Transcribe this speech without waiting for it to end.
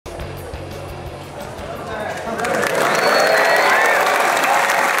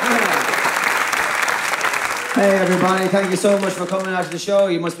Hey everybody, thank you so much for coming out to the show.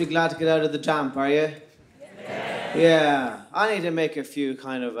 You must be glad to get out of the damp, are you? Yeah. I need to make a few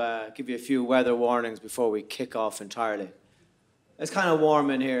give you a few weather warnings before we kick off entirely. It's kind of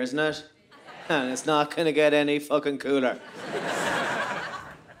warm in here, isn't it? And it's not gonna get any fucking cooler.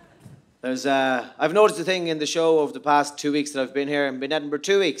 I've noticed a thing in the show over the past 2 weeks that I've been here. I've been in Edinburgh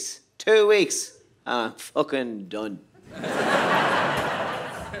 2 weeks. 2 weeks. And I'm fucking done. I'm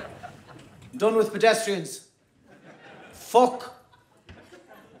done with pedestrians. Fuck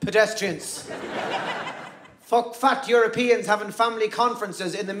pedestrians. Fuck fat Europeans having family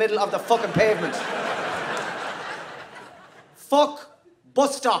conferences in the middle of the fucking pavement. Fuck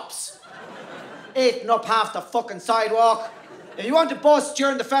bus stops. Eating up half the fucking sidewalk. If you want a bus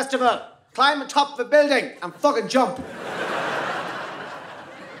during the festival, climb on top of a building and fucking jump.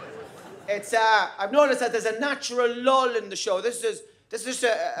 I've noticed that there's a natural lull in the show.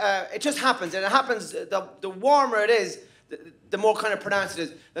 It just happens, and it happens, the warmer it is, the more kind of pronounced it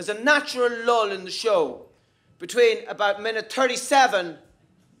is. There's a natural lull in the show between about minute 37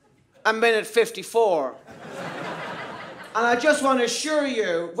 and minute 54. And I just want to assure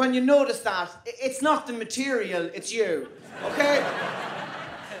you, when you notice that, it's not the material, it's you, okay?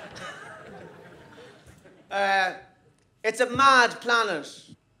 It's a mad planet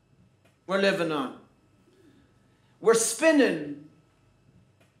we're living on. We're spinning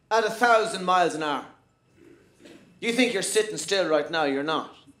at 1,000 miles an hour. You think you're sitting still right now, you're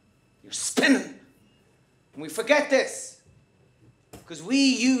not. You're spinning. And we forget this, because we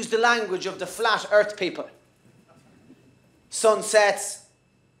use the language of the flat earth people. Sun sets,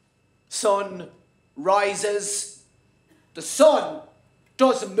 sun rises. The sun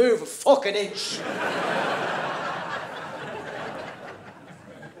doesn't move a fucking inch.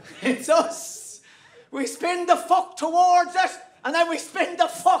 It's us. We spin the fuck towards it, and then we spin the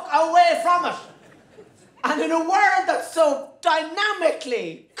fuck away from it. And in a world that's so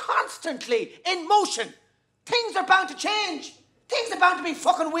dynamically, constantly in motion, things are bound to change. Things are bound to be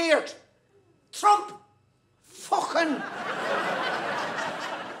fucking weird. Trump. Fucking...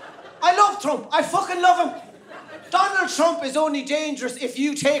 I love Trump. I fucking love him. Donald Trump is only dangerous if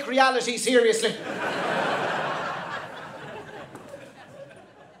you take reality seriously.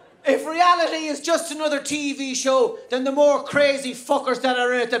 If reality is just another TV show, then the more crazy fuckers that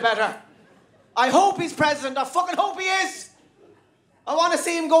are in it, the better. I hope he's president. I fucking hope he is. I want to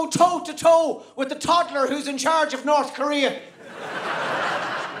see him go toe to toe with the toddler who's in charge of North Korea.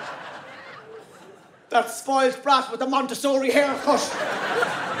 That spoiled brat with the Montessori haircut.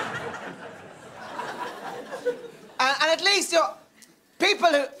 and at least, people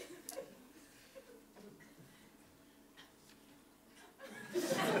who...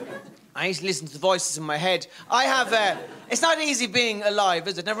 I used to listen to the voices in my head. It's not easy being alive,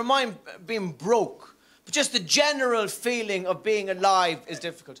 is it? Never mind being broke. But just the general feeling of being alive is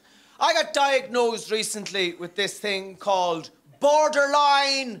difficult. I got diagnosed recently with this thing called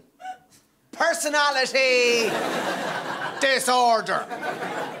borderline personality disorder.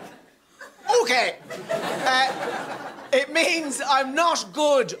 Okay. It means I'm not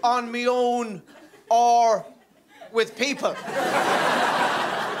good on my own or with people.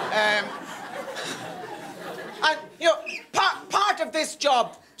 And, part of this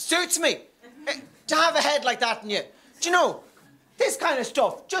job suits me. To have a head like that in you. Do you know, this kind of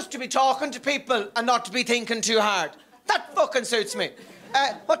stuff, just to be talking to people and not to be thinking too hard, that fucking suits me.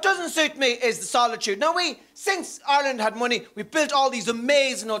 What doesn't suit me is the solitude. Now, since Ireland had money, we built all these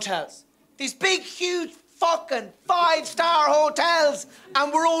amazing hotels. These big, huge, fucking 5-star hotels,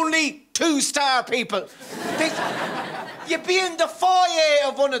 and we're only 2-star people. You'd be in the foyer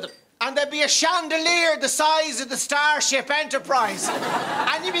of one of them, and there'd be a chandelier the size of the Starship Enterprise.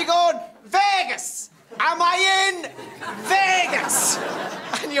 And you'd be going, Vegas! Am I in Vegas?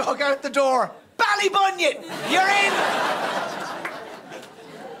 And you walk out the door, Ballybunion! You're in!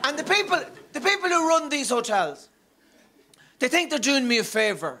 And the people who run these hotels, they think they're doing me a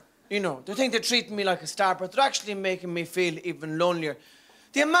favour. You know, they think they're treating me like a star, but they're actually making me feel even lonelier.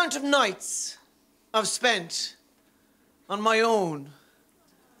 The amount of nights I've spent on my own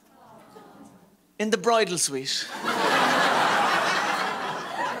in the bridal suite.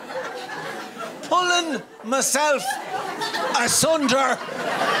 Pulling myself asunder.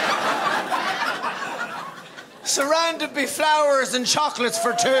 Surrounded by flowers and chocolates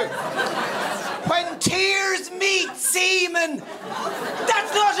for two. When tears meet semen,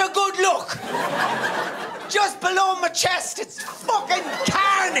 that's not a good look. Just below my chest, it's fucking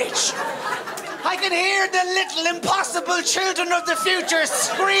carnage. I can hear the little impossible children of the future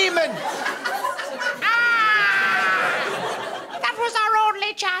screaming. Ah! That was our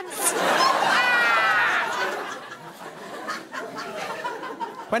only chance. Ah!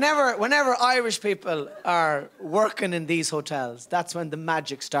 Whenever Irish people are working in these hotels, that's when the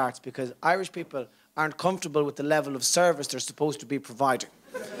magic starts, because Irish people aren't comfortable with the level of service they're supposed to be providing.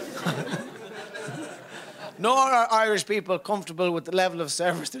 Nor are Irish people comfortable with the level of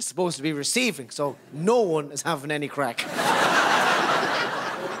service they're supposed to be receiving, so no one is having any crack.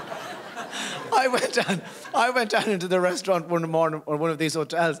 I went down into the restaurant one morning, or one of these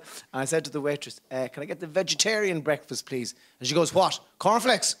hotels, and I said to the waitress, can I get the vegetarian breakfast, please? And she goes, what?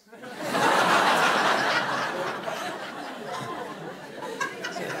 Cornflakes?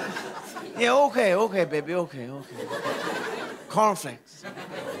 Yeah, okay, baby, okay. Cornflakes.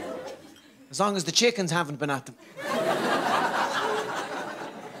 As long as the chickens haven't been at them.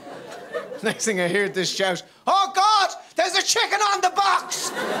 Next thing I hear this shout, oh God, there's a chicken on the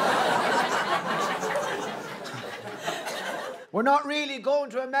box! We're not really going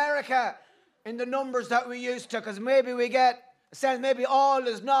to America in the numbers that we used to, because maybe we get a sense maybe all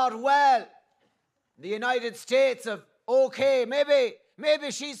is not well. The United States of, okay, maybe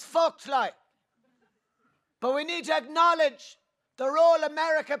she's fucked, like. But we need to acknowledge the role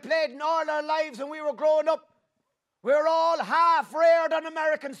America played in all our lives when we were growing up. We were all half-reared on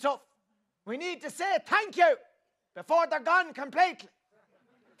American stuff. We need to say thank you before they're gone completely.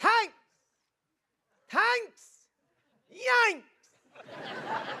 Thanks. Yanks.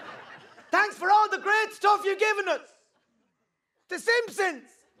 Thanks for all the great stuff you've given us. The Simpsons.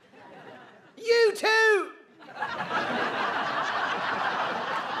 You too.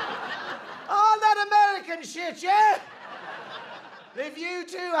 All that American shit, yeah? If you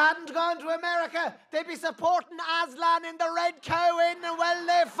two hadn't gone to America, they'd be supporting Aslan in the Red Cow Inn, and well,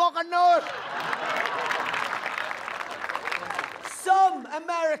 they fucking know it. Some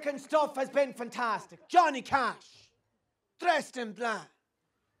American stuff has been fantastic. Johnny Cash, dressed in black,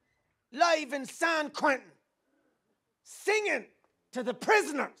 live in San Quentin, singing to the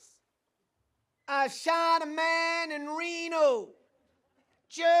prisoners. I shot a man in Reno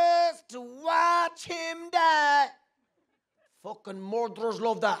just to watch him die. Fucking murderers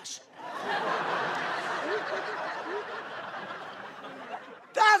love that.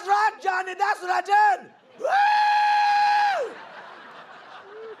 That's right, Johnny, that's what I done. Woo!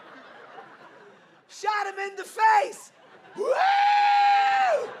 Shot him in the face. Woo!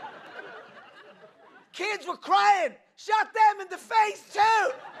 Kids were crying. Shot them in the face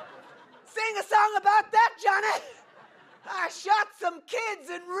too. Sing a song about that, Johnny. I shot some kids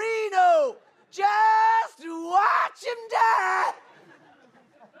in Reno just to watch him die.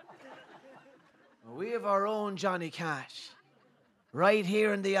 We have our own Johnny Cash right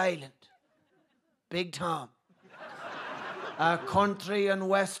here in the island. Big Tom. A country and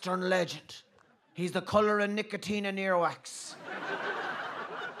western legend. He's the colour of nicotine and earwax.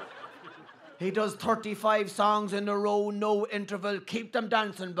 He does 35 songs in a row, no interval. Keep them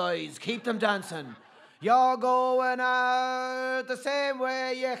dancing, boys. Keep them dancing. You're going out the same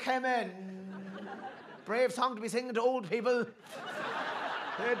way you came in. Brave song to be singing to old people.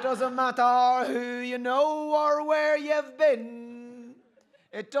 It doesn't matter who you know or where you've been.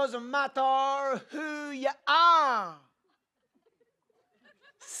 It doesn't matter who you are.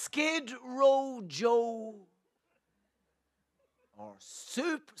 Skid Row Joe or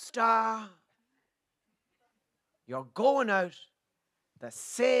Superstar, you're going out the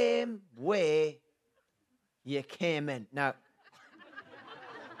same way you came in. Now,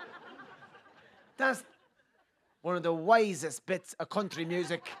 that's one of the wisest bits of country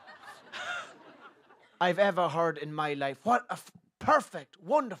music I've ever heard in my life. What a perfect,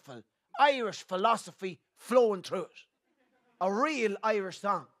 wonderful Irish philosophy flowing through it. A real Irish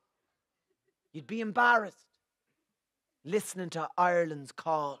song. You'd be embarrassed listening to Ireland's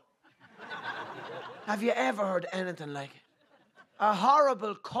Call. Have you ever heard anything like it? A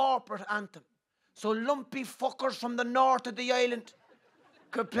horrible corporate anthem. So lumpy fuckers from the north of the island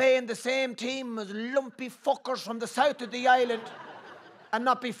could play in the same team as lumpy fuckers from the south of the island and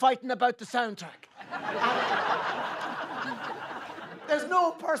not be fighting about the soundtrack. There's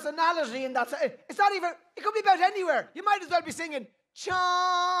no personality in that. It's not even, it could be about anywhere. You might as well be singing,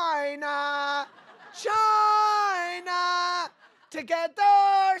 China, China,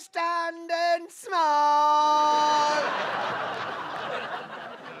 together standing small.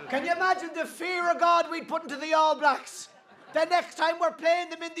 Can you imagine the fear of God we'd put into the All Blacks? The next time we're playing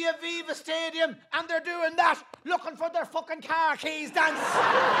them in the Aviva Stadium and they're doing that, looking for their fucking car keys dance.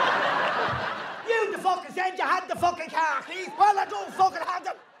 You the fucking said you had the fucking car keys. Well, I don't fucking have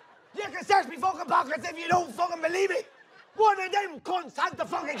them. You can search me fucking pockets if you don't fucking believe me. One of them cunts has the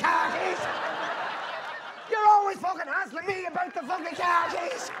fucking car keys. You're always fucking hassling me about the fucking car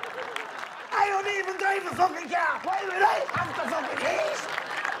keys. I don't even drive a fucking car. Why would I have the fucking keys?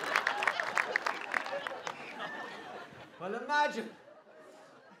 Well, imagine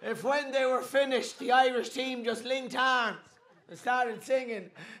if when they were finished, the Irish team just linked arms and started singing,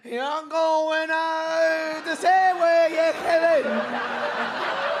 "You're going out the same way you came in."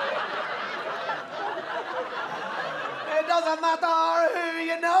 It doesn't matter who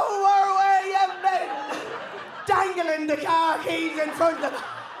you know or where you've been, dangling the car keys in front of them.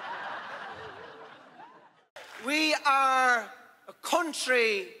 We are a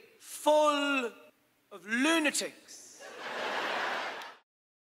country full of lunatics.